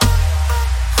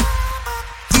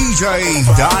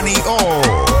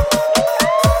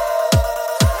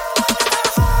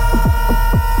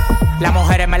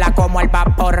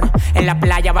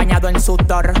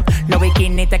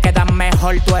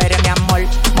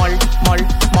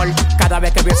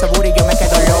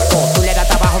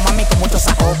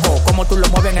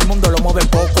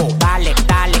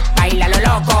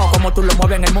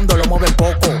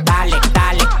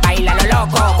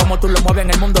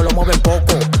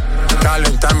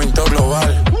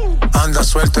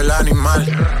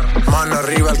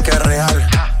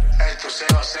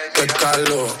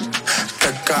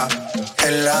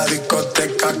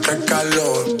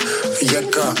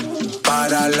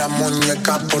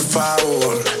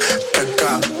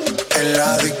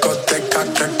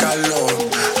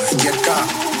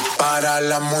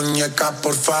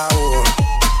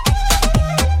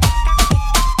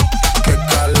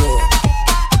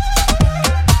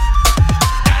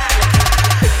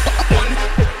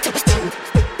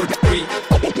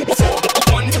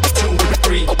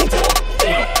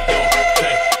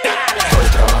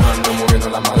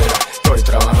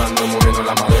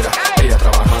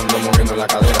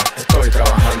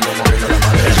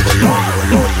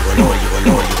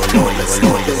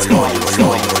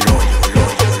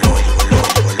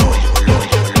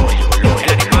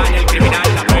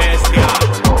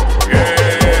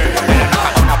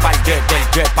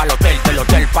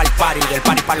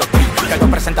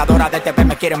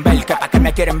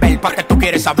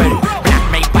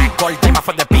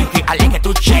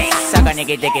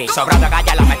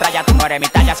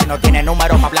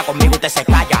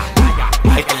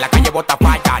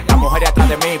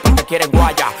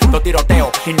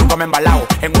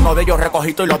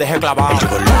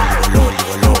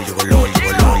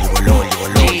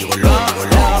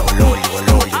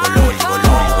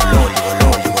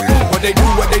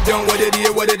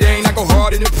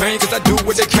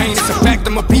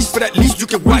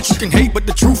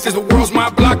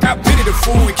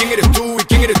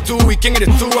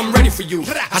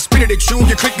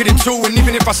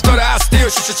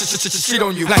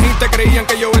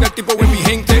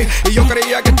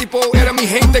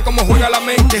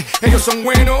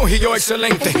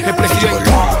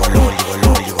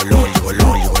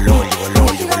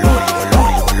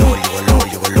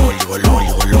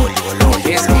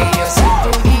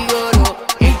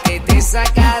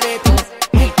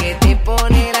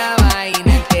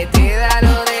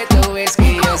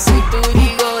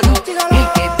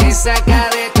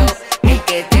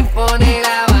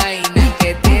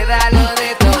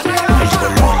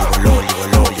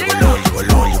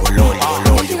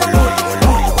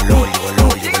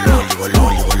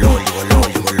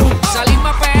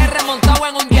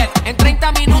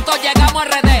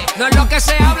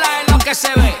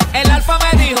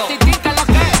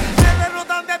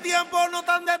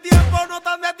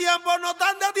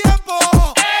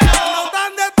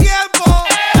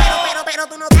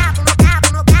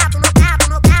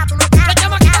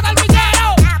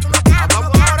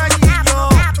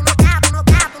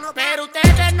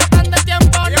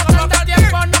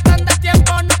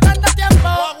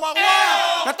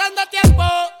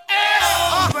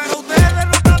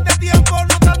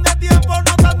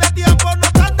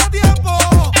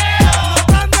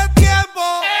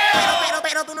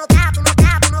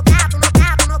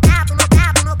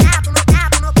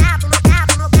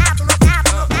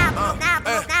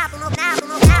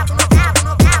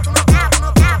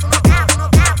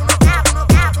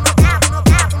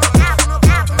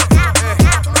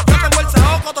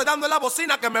La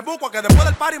bocina que me busco, que después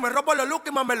del party me robo los looks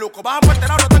y más me luco. Baja por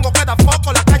enterado, no tengo que dar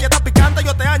foco. La calle está picante,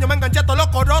 yo te año, me enganché todos los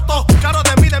corotos. Claro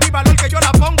de mi valor que yo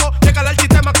la pongo. Llega al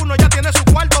sistema que uno ya tiene su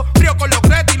cuarto. Frío con los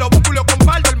gretis, los bucos y los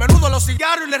comparto. El menudo, los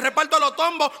cigarros y le reparto los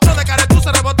tombos. No de cara tú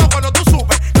se rebotó cuando tú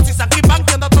subes. Yo soy Sanky Bank,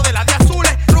 ando atrás de la de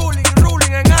azules.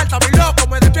 Ruling en alta, mi loco.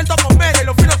 Me despierto con media y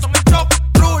los filos son el choc.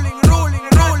 Ruling.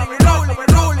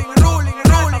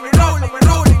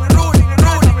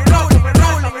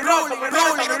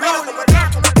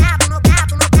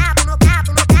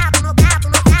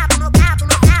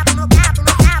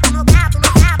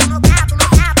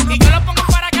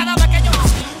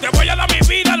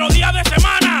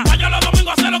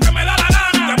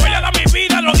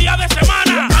 Los días de semana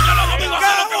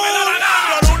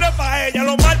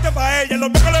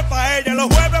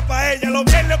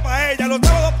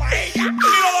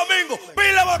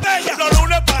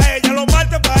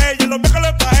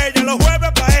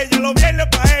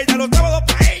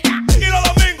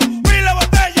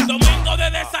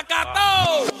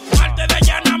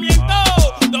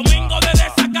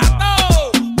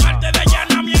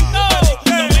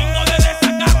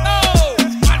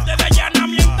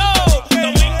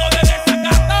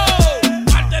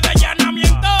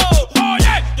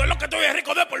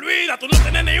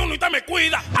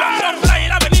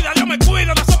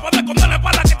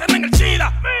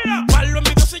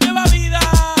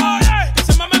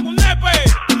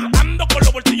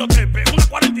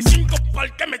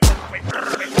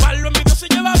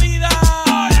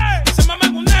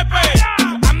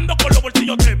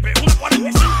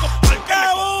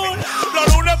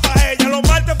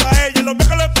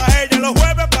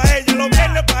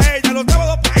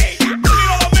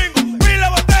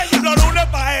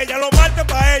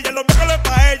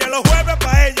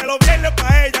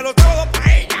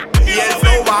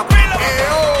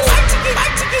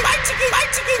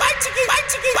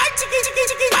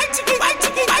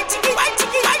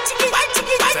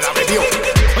Se la bebió.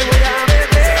 Se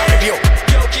la bebió.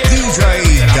 DJ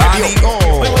Dany-O.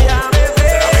 Se la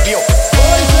bebió.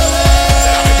 Se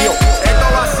la bebió. Esto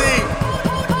va así.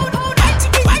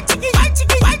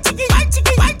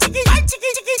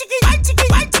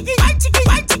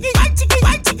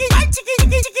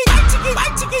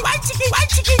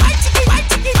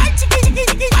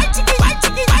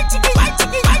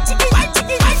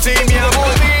 Si mi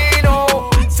amor vino,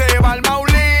 se va al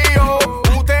maulío.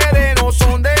 Ustedes no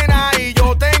son de nada y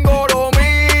yo tengo lo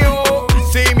mío.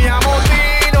 Si mi amor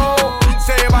vino,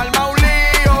 se va al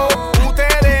maulío.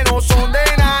 Ustedes no son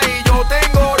de nada y yo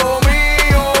tengo lo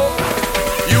mío.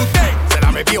 Y usted se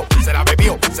la bebió, se la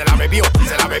bebió, se la bebió,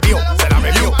 se la bebió, se la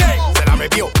bebió. Se la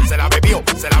bebió, se la bebió,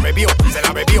 se la bebió, se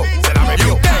la bebió, se la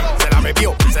bebió. Se la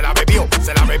bebió, se la bebió,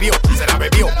 se la bebió, se la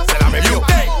bebió, se la bebió.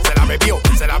 Se la bebió,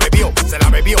 se la bebió, se la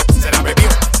bebió, se la bebió.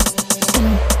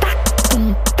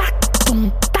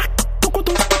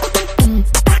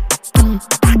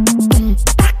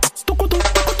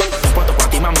 Puesto por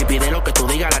ti, mami, pide lo que tú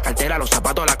digas. La cartera, los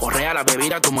zapatos, la correa, la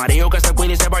bebida. Tu marido que se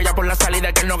cuide y se vaya por la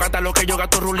salida. Que él no gasta lo que yo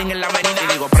gasto ruling en la avenida.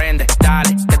 Y digo, prende,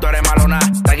 dale, que tú eres malona.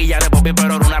 Taquilla de popi,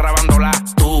 pero era una rabandola.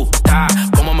 Tú, ta,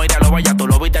 como me iré a lo vaya. Tú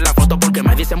lo viste en la foto porque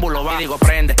me dicen buloba. Y digo,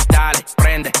 prende, dale,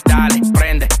 prende, dale,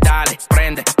 prende, dale,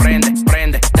 prende, prende,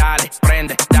 prende, dale,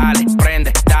 prende, dale,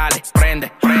 prende, dale,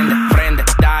 prende, prende, prende,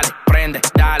 dale, prende,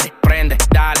 dale, prende,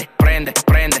 dale, prende,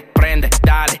 prende, prende,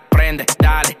 dale, prende,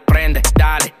 dale, prende,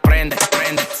 dale, prende,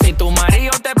 prende. Si tu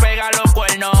marido te pega los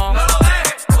cuernos, no lo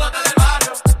dejes, júgate del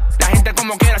barrio. La gente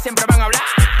como quiera siempre van a hablar.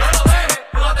 No lo dejes,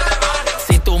 júgate del barrio.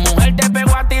 Si tu mujer te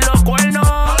pegó a ti los cuernos,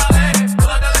 no lo dejes,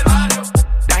 júgate del barrio.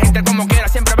 La gente como quiera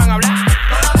siempre van a hablar. No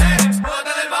lo dejes, júgate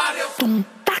del barrio. Tum,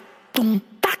 tac, tum,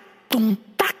 tac, tum,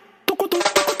 tac, tucutum,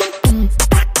 tum,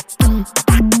 tac, tum,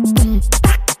 tac, tum,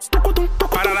 tac.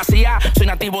 Para la CIA, soy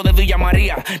nativo de Villa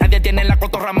María. Nadie tiene la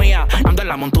cotorra mía. Ando en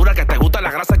la montura que te gusta, la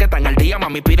grasa que está en el día.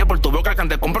 Mami, pide por tu boca que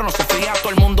ante compro no se fría. Todo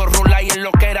el mundo rola y es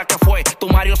lo que era que fue. Tu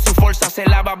Mario sin fuerza se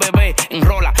lava, bebé.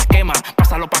 Enrola, quema,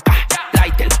 pásalo pa' acá.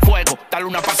 Lighter, fuego, dale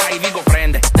una pata y digo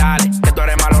prende. Dale, que tú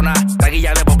eres malona.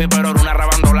 Taquilla de popi, pero era una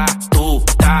rabandola. Tú,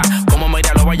 ta, como me iré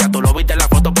a lo vaya. Tú lo viste en la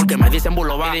foto porque me dicen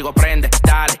buloba. Y digo prende,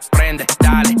 dale, prende,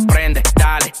 dale, prende,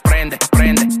 dale, prende,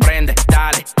 prende, prende,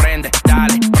 dale, prende,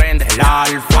 dale, prende. El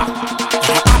alfa.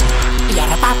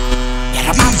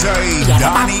 DJ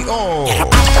Dany-O. Que lo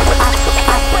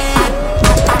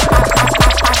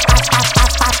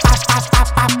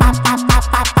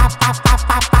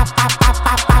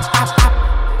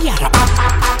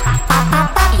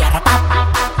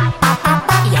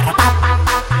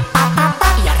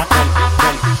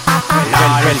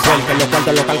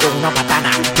cuarto lo cargo en una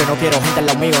patana. Yo no quiero gente en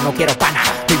lo mío, no quiero pana.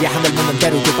 Estoy viajando el mundo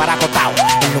entero y tú para acostado.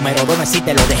 El número 2 me sí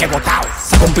te lo dejé botado.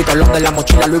 Saco un pitolón de la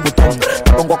mochila Louis Vuitton.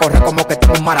 Te pongo a correr como que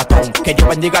tengo un maratón. Que yo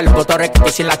bendiga a los doctores que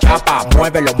estoy sin la chapa.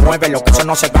 Muévelo, muévelo, que eso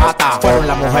no se gata. Fueron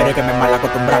las mujeres que me mal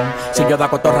acostumbran. Si yo da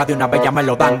cotorra de una vez ya me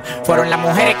lo dan. Fueron las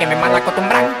mujeres que me mal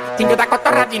acostumbran. Si yo da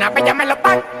cotorra de una vez ya me lo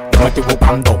dan. Yo me estoy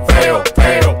buscando feo,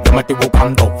 feo. Yo me estoy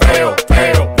buscando feo,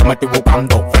 feo. Yo me estoy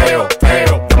buscando feo,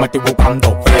 feo. Yo me estoy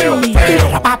buscando feo,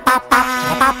 feo.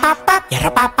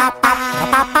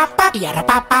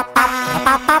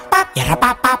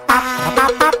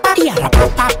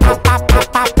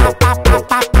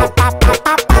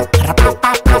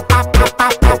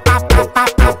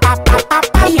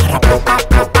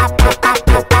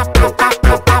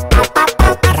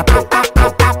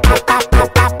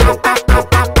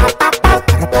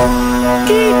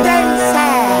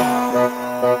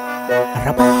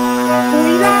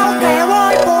 Cuidado que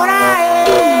voy por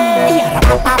ahí.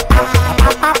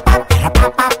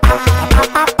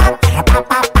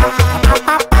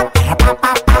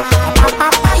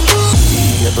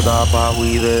 Y esto da pa'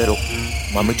 juidero,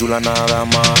 mami chula nada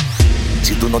más.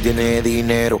 Si tú no tienes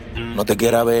dinero, no te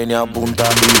quieras ver ni apuntar.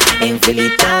 En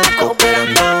filita,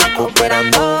 cooperando,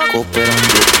 cooperando,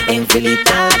 cooperando. En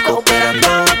filita, cooperando,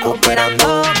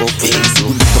 cooperando,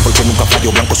 cooperando. Porque nunca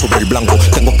fallo blanco sobre el blanco.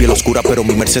 Tengo piel oscura pero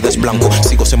mi Mercedes blanco.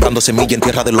 Sigo sembrando semilla en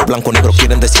tierra de los blancos. Negros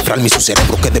quieren descifrar mi su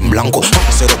cerebro queda en blanco.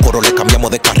 Cero coro le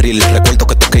cambiamos de carril. Recuerdo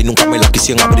que toqué y nunca me la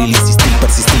quise en abril. Insistir,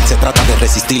 persistir, se trata de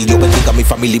resistir. Dios bendiga a mi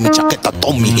familia y mi chaqueta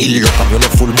Tommy Hill. Los camiones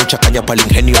full, mucha caña para el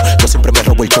ingenio. Yo siempre me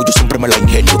robo el show, yo siempre me la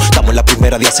ingenio. Estamos en la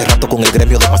primera de hace rato con el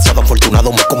gremio. Demasiado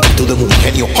afortunado, me convertí en un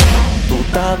genio. Tú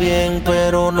estás bien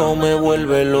pero no me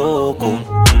vuelve loco.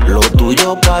 Lo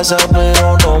tuyo pasa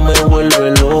pero no me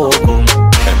vuelve loco.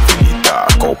 Infinita,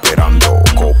 cooperando,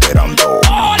 cooperando.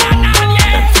 Hola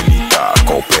nadie. Infinita,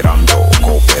 cooperando,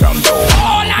 cooperando.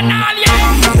 Hola nadie.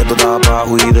 Y esto está pa'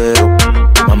 juidero.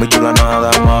 Mami chula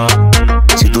nada más.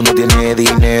 Si tú no tienes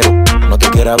dinero, no te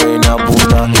quieras ver ni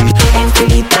apuntar. En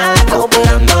filita,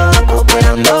 cooperando,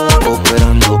 cooperando,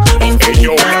 cooperando. En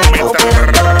filita,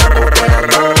 cooperando,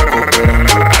 cooperando.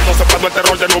 No se pasó el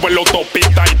terror de nuevo en la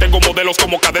autopista. Y tengo modelos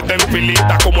como cadete en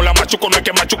filita. Como la machuco, no hay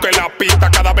que machuque la pista.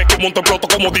 Cada vez que monto exploto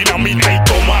como dinamita. Y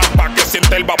toma, pa' que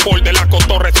siente el vapor de la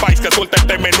cotorra Spice. Que suelta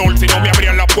este menor. Si no me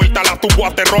abrían la puerta, la tubo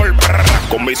a terror.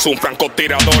 Con mi zoom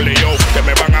francotirador, yo. Que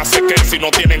me van a hacer que si no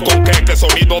tienen con qué. Que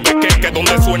sonido de qué, que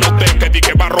donde suena usted. Que di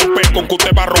que va a romper, con que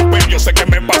usted va a romper. Yo sé que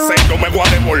me pasé, no me voy a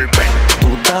devolver. Tú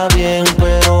estás bien,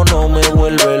 pero no me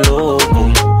vuelve loco.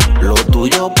 Lo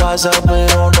tuyo pasa,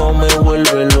 pero no me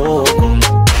vuelve loco.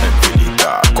 En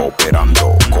filita,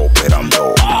 cooperando,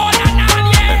 cooperando.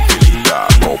 En filita,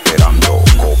 cooperando,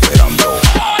 cooperando.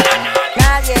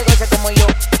 Nadie goza como yo,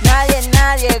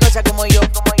 nadie goza como yo,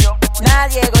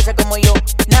 nadie goza como yo,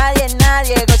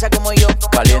 nadie goza como yo,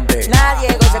 Caliente.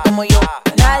 nadie goza como yo,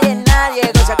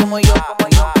 nadie goza como yo,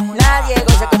 nadie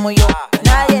goza como yo,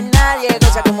 nadie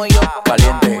goza como yo.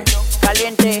 Caliente.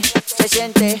 Caliente, se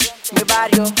siente mi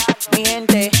barrio, mi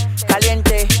gente.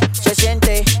 Caliente, se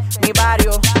siente mi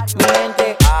barrio, mi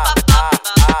gente.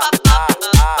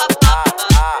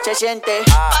 Se siente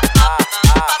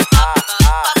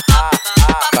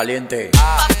Caliente.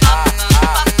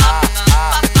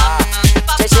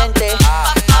 se siente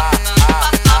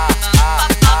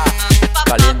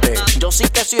Caliente. Yo sí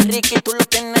que soy Ricky, tú lo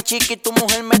tienes chiqui. Tu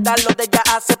mujer me da lo de ella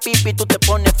hace pipi. Tú te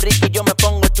pones friki, yo me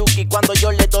pongo chuki. Cuando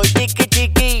yo le doy tiki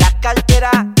tiki. La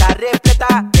cartera está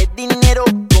repleta, es dinero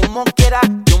como quiera.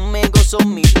 Yo me gozo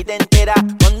mi vida entera.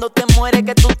 Cuando te mueres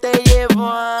que tú te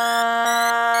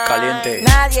llevas. Caliente.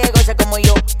 Nadie goza como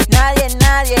yo, nadie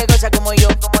goza como yo,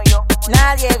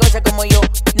 nadie goza como yo,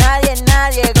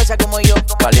 nadie goza como yo.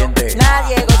 Caliente.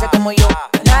 Nadie goza como yo,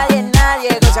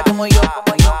 nadie goza como yo,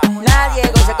 nadie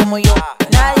goza como yo,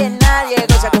 nadie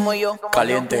goza como yo.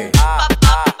 Caliente.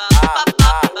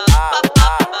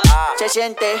 Se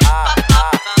siente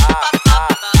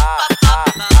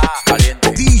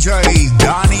Caliente. DJ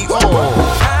Dany-O.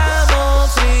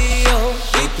 Estamos frío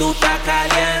y tú estás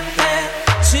caliente.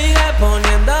 Sigue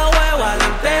poniendo huevo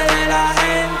delante de la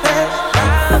gente.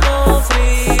 Estamos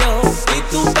frío y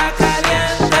tú estás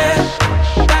caliente.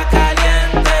 Estás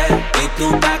caliente y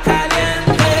tú estás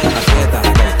caliente. Aprieta,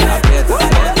 aprieta,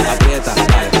 aprieta,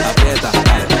 aprieta,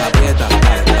 aprieta,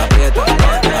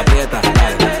 aprieta, aprieta,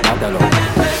 mátalo,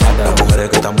 mátalo. Las mujeres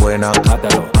que están buenas,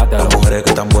 Mátalo, mátalo. las mujeres que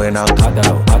están buenas,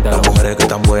 Mátalo, mátalo. las mujeres que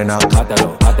están buenas,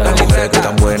 Mátalo, mátalo. las mujeres que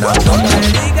están buenas. No me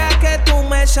digas que tu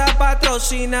mesa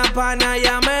patrocina, pana,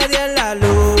 ya me di en la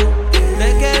luz.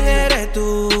 ¿De quién eres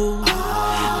tú?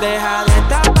 Deja de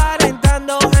estar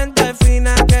aparentando gente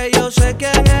fina, que yo sé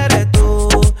quién eres tú.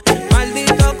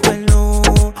 Maldito cuerno.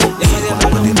 Ya me di en la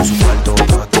luz. Tiene su cuarto,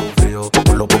 está todo frío.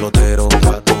 Por los peloteros,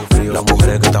 está todo frío. Las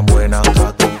mujeres que están buenas,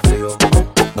 está todo frío.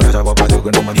 Gracias a papá Dios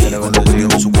que nos mantiene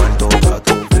bendecidos. En su cuarto, está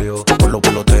todo frío. Por los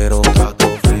peloteros, está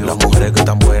todo frío. Las mujeres que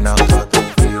están buenas, está todo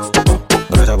frío.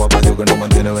 Gracias a papá Dios que nos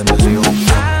mantiene bendecidos.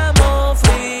 Estamos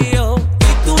frío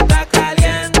y tú estás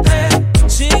caliente.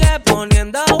 Sigue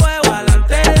poniendo huevo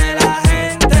delante de la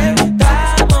gente.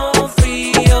 Estamos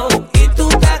frío y tú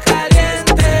estás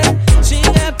caliente.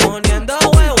 Sigue poniendo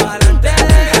huevo delante de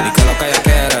la gente. ¿Y qué es lo que ella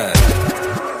quiere?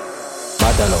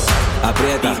 Mátalo,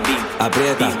 aprieta,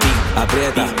 aprieta,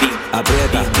 aprieta,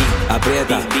 aprieta,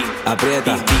 aprieta,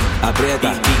 aprieta,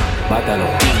 aprieta, mátalo,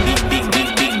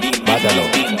 mátalo,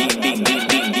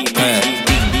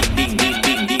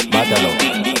 mátalo.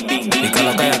 ¿Y qué es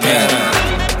lo que ella quiere?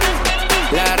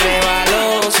 La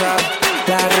rebalosa,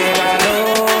 la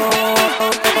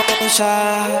rebalosa.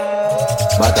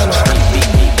 Mátalo.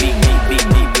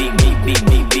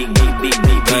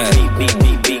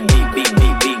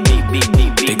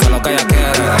 ¿Y qué es lo que ella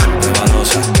quiere?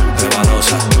 Rebalosa,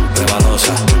 rebalosa,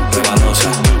 rebalosa,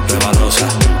 rebalosa, rebalosa,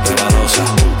 rebalosa,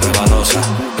 rebalosa,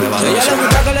 A ella le rebalosa.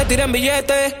 gusta que le tiren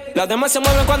billetes. Las demás se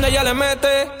mueven cuando ella le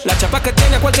mete. La chapa que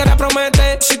tiene cualquiera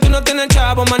promete. Si tú no tienes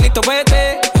chavo, manito,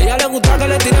 vete. A ella le gusta que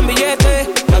le tiren billetes.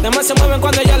 Las demás se mueven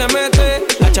cuando ella le mete.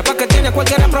 La chapa que tiene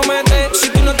cualquiera promete. Si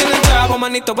tú no tienes chavo,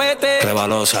 manito, vete.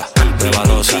 Rebalosa,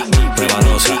 rebalosa,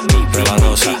 rebalosa,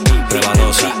 rebalosa,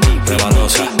 rebalosa,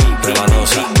 rebalosa,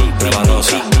 rebalosa,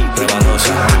 rebalosa,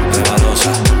 rebalosa, rebalosa,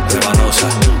 rebalosa, rebalosa,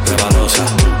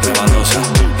 rebalosa,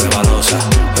 rebalosa,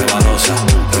 rebalosa,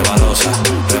 rebalosa,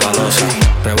 rebalosa,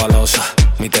 rebalosa,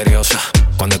 misteriosa.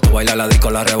 Cuando tú bailas la disco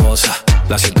la rebosa.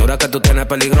 La cintura que tú tienes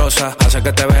peligrosa hace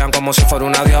que te vean como si fuera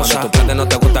una diosa. Cuando tú prendes no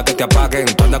te gusta que te apaguen.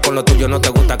 Tú andas con lo tuyo, no te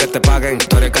gusta que te paguen.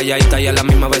 Tú eres calladita y a la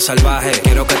misma vez salvaje.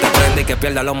 Quiero que te prenda y que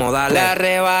pierda los modales. La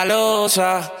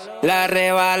rebalosa.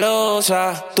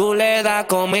 Tú le das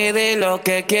comida y lo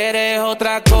que quieres es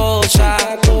otra cosa.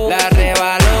 La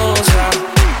rebalosa.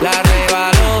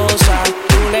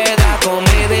 Tú le das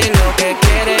comida y lo que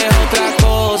quieres es otra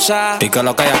cosa. Y que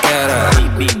lo que ella quiere.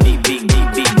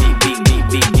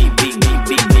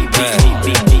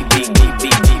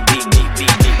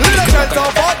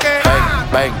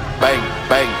 Bang, bang,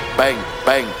 bang, bang,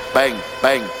 bang, bang, bang, bang,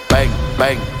 bang, bang,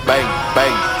 bang, bang, bang,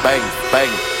 bang, bang,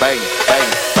 bang, bang,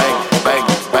 bang,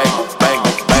 bang,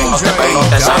 bang. No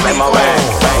te sabes mover.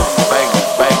 Bang,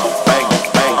 bang, bang,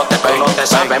 bang, bang, no te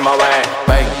sabes mover.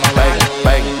 Bang, bang,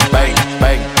 bang, bang,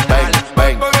 bang, bang, bang,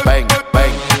 bang, bang, bang, bang,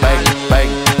 bang,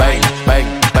 bang, bang,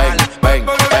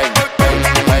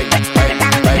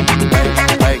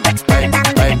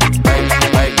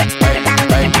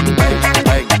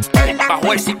 bang,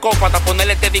 Bajo el psicópata,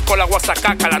 ponerle te dico la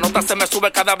guasacaca. La nota se me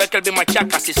sube cada vez que el beat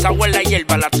machaca. Si sago en la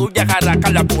hierba, la tuya jaraca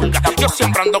la pulga. Yo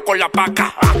siempre ando con la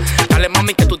paca. Dale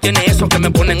mami que tú tienes eso, que me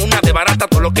ponen una de barata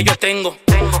todo lo que yo tengo.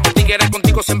 Los tigres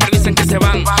contigo siempre dicen que se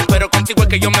van, pero contigo es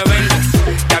que yo me vengo.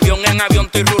 De avión en avión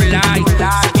estoy rulay,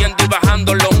 subiendo y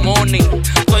bajando los money.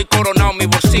 Estoy coronado, mi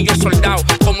bolsillo soldado,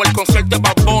 como el concierto de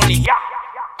Bad Bunny.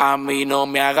 A mí no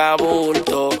me haga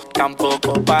bulto,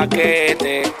 tampoco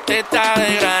paquete. Te está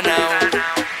desgranado.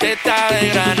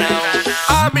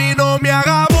 A mí no me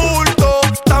haga bulto,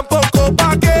 tampoco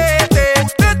paquete.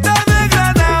 Usted está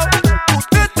desgranado.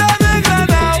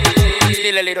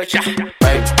 Dile, Liro, ya.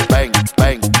 Bang, bang,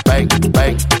 bang, bang,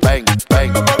 bang, bang,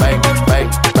 bang, bang, bang,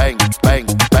 bang, bang,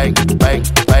 bang, bang,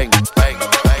 bang, bang.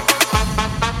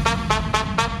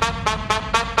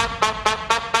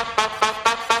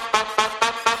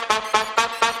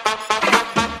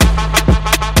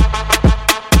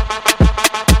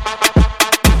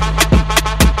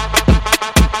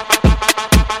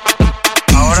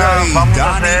 Vamos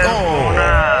a hacer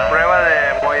una prueba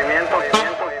de movimiento.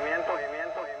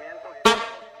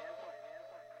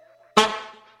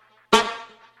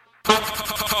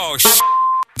 Oh,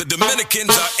 the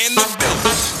Dominicans are in the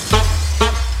building.